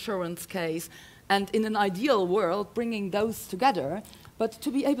or the insurance case. And in an ideal world, bringing those together. But to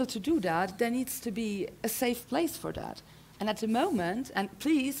be able to do that, there needs to be a safe place for that. And at the moment, and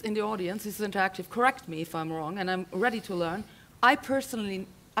please, in the audience, this is interactive, correct me if I'm wrong, and I'm ready to learn. I personally,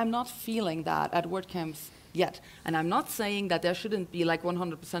 I'm not feeling that at WordCamps yet. And I'm not saying that there shouldn't be like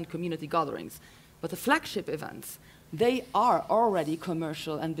 100% community gatherings. But the flagship events, they are already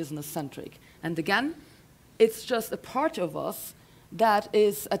commercial and business-centric. And again, it's just a part of us that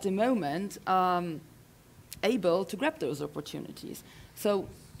is at the moment able to grab those opportunities. So,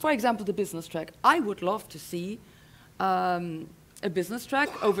 for example, the business track. I would love to see a business track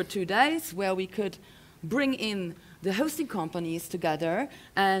over 2 days where we could bring in the hosting companies together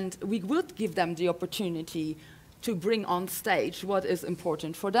and we would give them the opportunity to bring on stage what is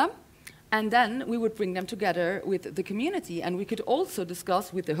important for them. And then we would bring them together with the community, and we could also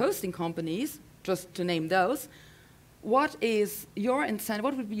discuss with the hosting companies, just to name those, what is your incentive?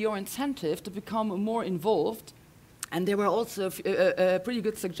 What would be your incentive to become more involved? And there were also pretty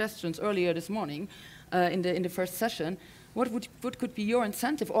good suggestions earlier this morning in the first session. What could be your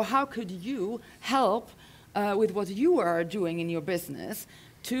incentive, or how could you help with what you are doing in your business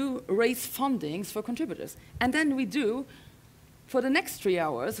to raise fundings for contributors? And then we do. For the next 3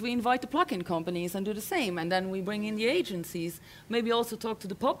 hours, we invite the plugin companies and do the same, and then we bring in the agencies, maybe also talk to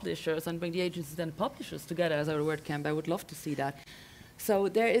the publishers and bring the agencies and the publishers together as our WordCamp. I would love to see that. So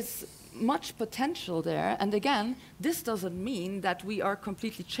there is much potential there, and again, this doesn't mean that we are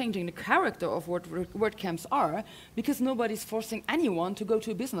completely changing the character of what WordCamps are, because nobody's forcing anyone to go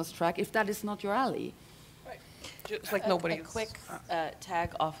to a business track if that is not your alley. Right. Just like nobody. A quick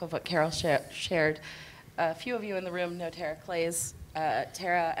tag off of what Carol shared. A few of you in the room know Tara Clays.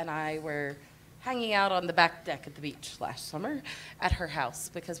 Tara and I were hanging out on the back deck at the beach last summer at her house,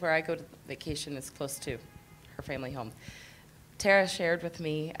 because where I go to vacation is close to her family home. Tara shared with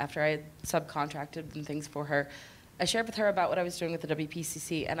me, after I had subcontracted and things for her, I shared with her about what I was doing with the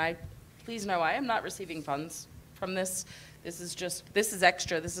WPCC, and please know I am not receiving funds from this. This is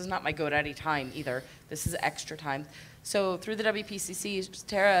extra. This is not my GoDaddy time either. This is extra time. So through the WPCC,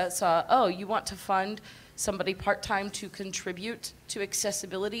 Tara saw, oh, you want to fund somebody part-time to contribute to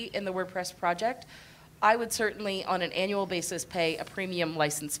accessibility in the WordPress project? I would certainly, on an annual basis, pay a premium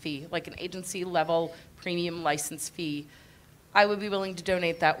license fee, like an agency-level premium license fee. I would be willing to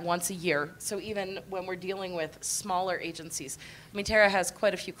donate that once a year. So even when we're dealing with smaller agencies, I mean, Tara has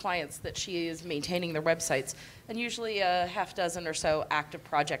quite a few clients that she is maintaining their websites, and usually a half dozen or so active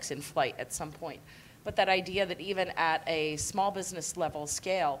projects in flight at some point. But that idea that even at a small business level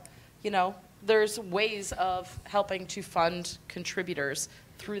scale, you know, there's ways of helping to fund contributors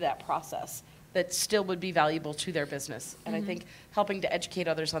through that process that still would be valuable to their business. And I think helping to educate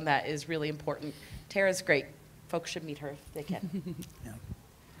others on that is really important. Tara's great. Folks should meet her if they can. Yeah.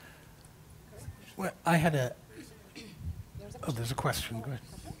 Well, I had a... Oh, there's a question. Go ahead.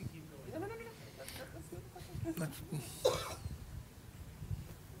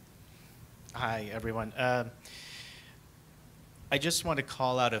 Hi, everyone. I just want to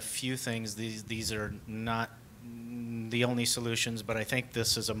call out a few things. These are not the only solutions, but I think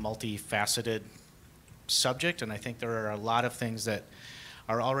this is a multifaceted subject, and I think there are a lot of things that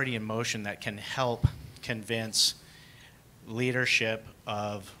are already in motion that can help convince leadership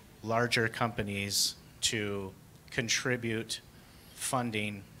of larger companies to contribute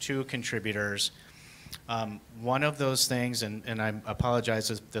funding to contributors. One of those things, and I apologize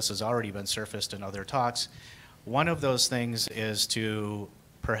if this has already been surfaced in other talks, one of those things is to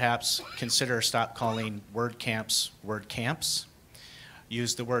perhaps consider stop calling WordCamps WordCamps.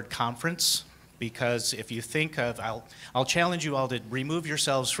 Use the word conference, because if you think of, I'll challenge you all to remove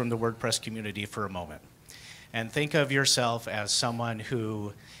yourselves from the WordPress community for a moment and think of yourself as someone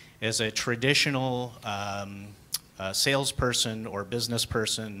who is a traditional salesperson or business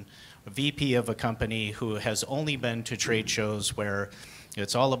person, VP of a company who has only been to trade shows where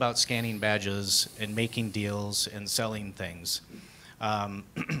it's all about scanning badges and making deals and selling things. And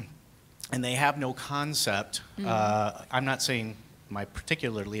they have no concept. I'm not saying my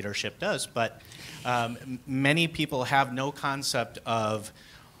particular leadership does, but many people have no concept of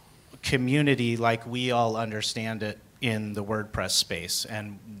community like we all understand it in the WordPress space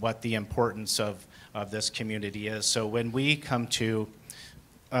and what the importance of this community is. So when we come to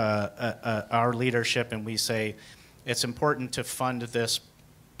our leadership and we say it's important to fund this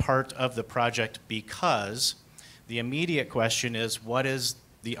part of the project because the immediate question is, what is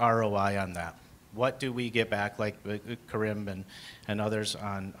the ROI on that? What do we get back, like Karim and others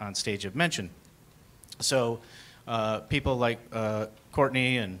on stage have mentioned? So people like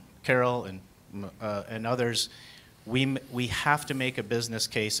Courtney and Carol and others, we have to make a business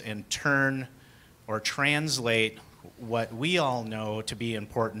case and turn or translate what we all know to be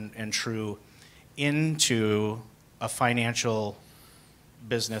important and true into a financial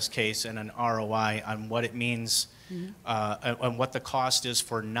business case and an ROI on what it means and what the cost is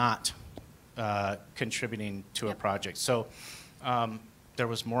for not contributing to a project. So there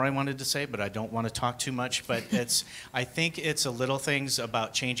was more I wanted to say, but I don't want to talk too much. But I think it's a little things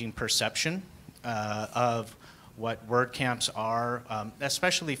about changing perception of what WordCamps are,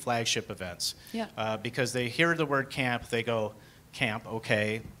 especially flagship events. Yeah. Because they hear the word camp, they go, camp,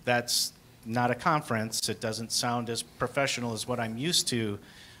 okay, that's not a conference. It doesn't sound as professional as what I'm used to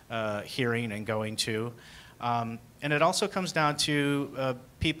hearing and going to. And it also comes down to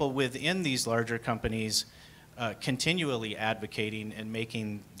people within these larger companies continually advocating and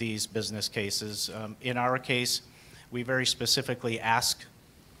making these business cases. In our case, we very specifically ask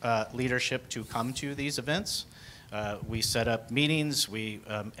leadership to come to these events. We set up meetings, we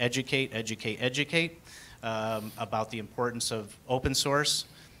educate about the importance of open source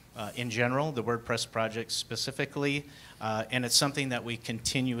in general, the WordPress project specifically, and it's something that we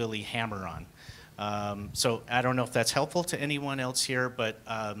continually hammer on. So I don't know if that's helpful to anyone else here, but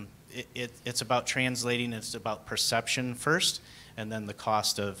it's about translating, it's about perception first, and then the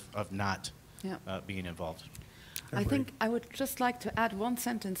cost of not being involved. I think I would just like to add one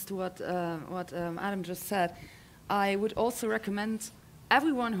sentence to what Adam just said. I would also recommend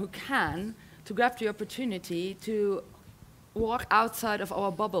everyone who can to grab the opportunity to walk outside of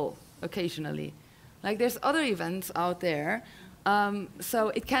our bubble occasionally. Like there's other events out there, so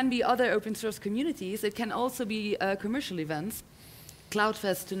it can be other open source communities, it can also be commercial events,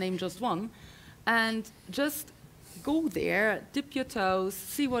 CloudFest to name just one, and just go there, dip your toes,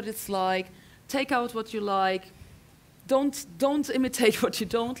 see what it's like, take out what you like, don't imitate what you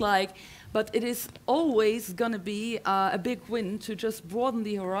don't like, but it is always going to be a big win to just broaden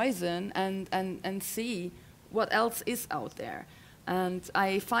the horizon and see what else is out there. And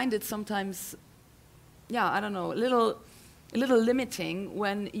I find it sometimes, I don't know, a little limiting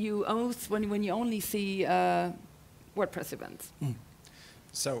when you only see WordPress events. Mm.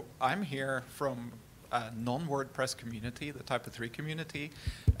 So I'm here from a non-WordPress community, the Type 3 community,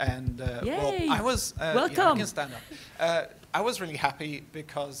 and well, I was welcome. I can stand up. I was really happy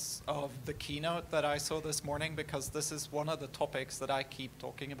because of the keynote that I saw this morning, because this is one of the topics that I keep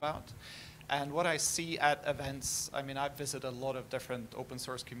talking about. And what I see at events, I mean, I've visited a lot of different open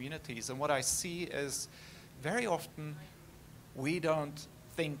source communities, and what I see is very often we don't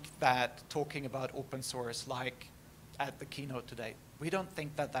think that talking about open source, like at the keynote today, we don't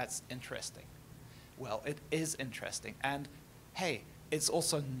think that that's interesting. Well, it is interesting, and hey, it's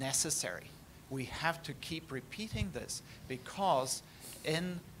also necessary. We have to keep repeating this, because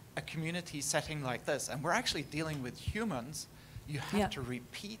in a community setting like this, and we're actually dealing with humans, you have to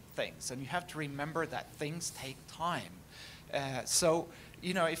repeat things, and you have to remember that things take time. So,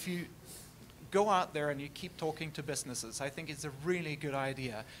 you know, if you go out there and you keep talking to businesses, I think it's a really good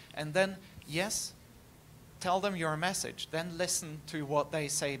idea. And then, yes, tell them your message, then listen to what they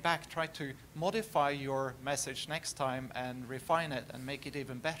say back. Try to modify your message next time and refine it and make it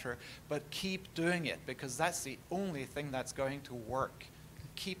even better, but keep doing it, because that's the only thing that's going to work.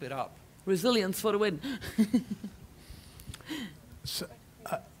 Keep it up. Resilience for the win. So,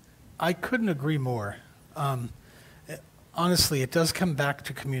 I couldn't agree more. Honestly, it does come back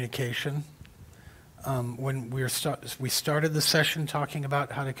to communication. When we started the session talking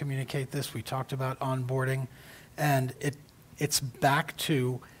about how to communicate this, we talked about onboarding, and it's back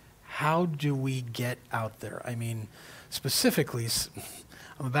to how do we get out there? I mean, specifically,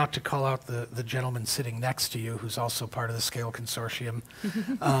 I'm about to call out the gentleman sitting next to you, who's also part of the Scale Consortium.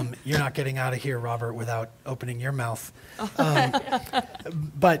 You're not getting out of here, Robert, without opening your mouth.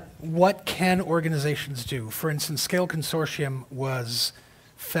 But what can organizations do? For instance, Scale Consortium was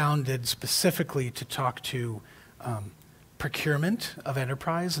founded specifically to talk to procurement of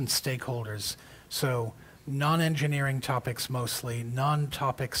enterprise and stakeholders. So non-engineering topics mostly,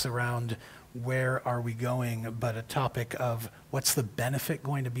 non-topics around where are we going, but a topic of what's the benefit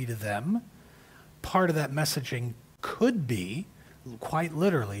going to be to them. Part of that messaging could be, quite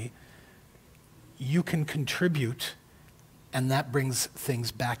literally, you can contribute, and that brings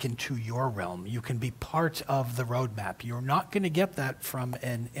things back into your realm. You can be part of the roadmap. You're not going to get that from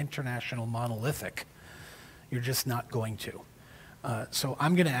an international monolithic. You're just not going to. So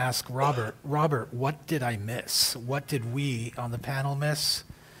I'm going to ask Robert, what did I miss? What did we on the panel miss?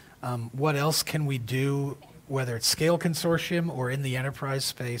 What else can we do, whether it's Scale Consortium or in the enterprise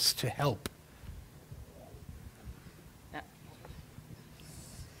space, to help?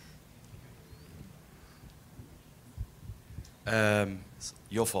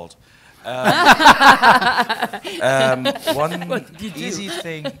 Your fault. One easy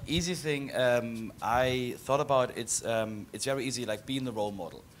thing I thought about, it's very easy, like being the role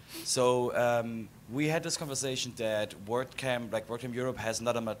model. So we had this conversation that WordCamp Europe has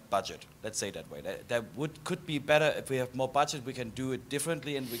not a budget. Let's say that way. That could be better if we have more budget. We can do it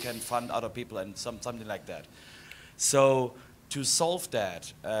differently, and we can fund other people and something like that. So to solve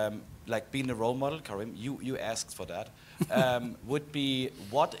that, like being a role model, Karim, you asked for that. Would be,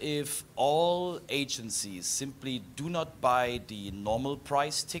 what if all agencies simply do not buy the normal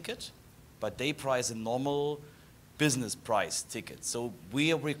price ticket, but they price a normal business price ticket? So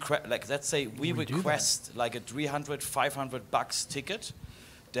we let's say we request like a $300, $500 ticket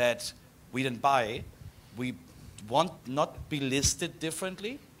that we then buy, we want not be listed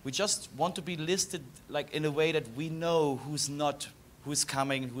differently. We just want to be listed like in a way that we know who's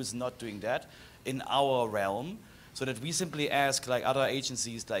coming, who's not doing that in our realm, so that we simply ask like other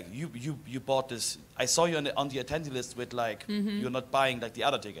agencies, like you bought this. I saw you on the attendee list with like you're not buying like the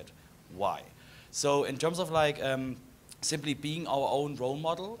other ticket. Why? So in terms of like simply being our own role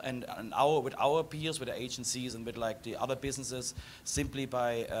model and with our peers, with the agencies and with like the other businesses, simply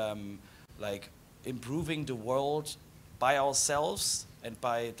by like improving the world by ourselves and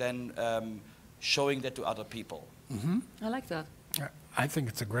by then showing that to other people. I like that. I think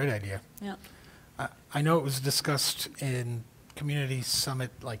it's a great idea. Yeah. I know it was discussed in Community Summit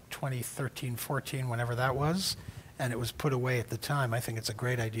like 2013, 14, whenever that was, and it was put away at the time. I think it's a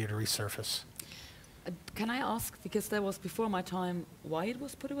great idea to resurface. Can I ask, because that was before my time, why it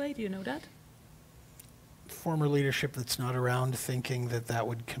was put away? Do you know that? Former leadership that's not around thinking that that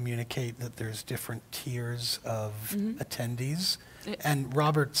would communicate that there's different tiers of attendees. And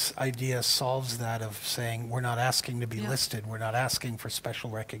Robert's idea solves that of saying we're not asking to be listed, we're not asking for special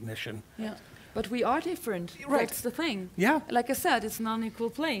recognition. Yeah, but we are different. Right. That's the thing. Yeah. Like I said, it's an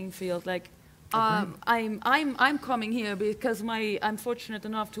unequal playing field. Like I'm coming here because I'm fortunate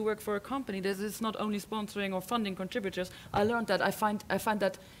enough to work for a company that is not only sponsoring or funding contributors. I learned that I find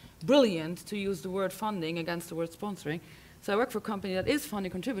that brilliant to use the word funding against the word sponsoring. So I work for a company that is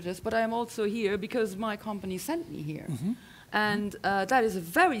funding contributors, but I am also here because my company sent me here. And that is a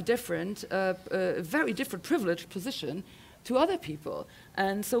very different privileged position to other people.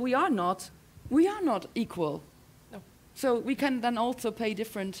 And so we are not equal. No. So we can then also pay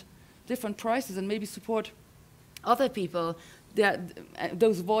different prices and maybe support other people.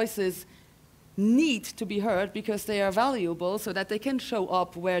 Those voices need to be heard because they are valuable so that they can show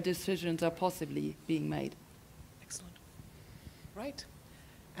up where decisions are possibly being made. Excellent. Right.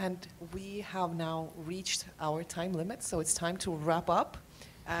 And we have now reached our time limit, so it's time to wrap up.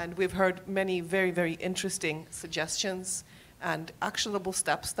 And we've heard many very, very interesting suggestions and actionable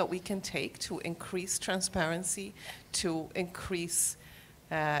steps that we can take to increase transparency, to increase,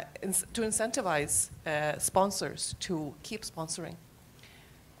 to incentivize sponsors to keep sponsoring.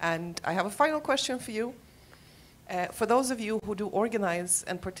 And I have a final question for you. For those of you who do organize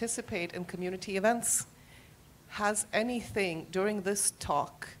and participate in community events, has anything during this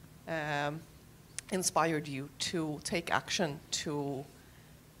talk inspired you to take action to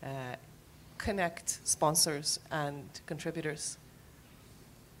connect sponsors and contributors?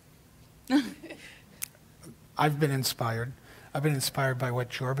 I've been inspired. I've been inspired by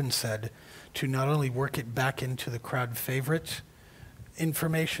what Jorben said, to not only work it back into the crowd favorite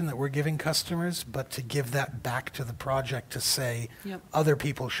information that we're giving customers, but to give that back to the project to say other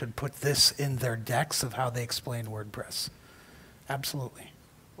people should put this in their decks of how they explain WordPress. Absolutely.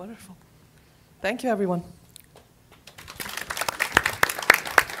 Wonderful. Thank you, everyone.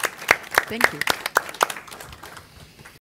 Thank you.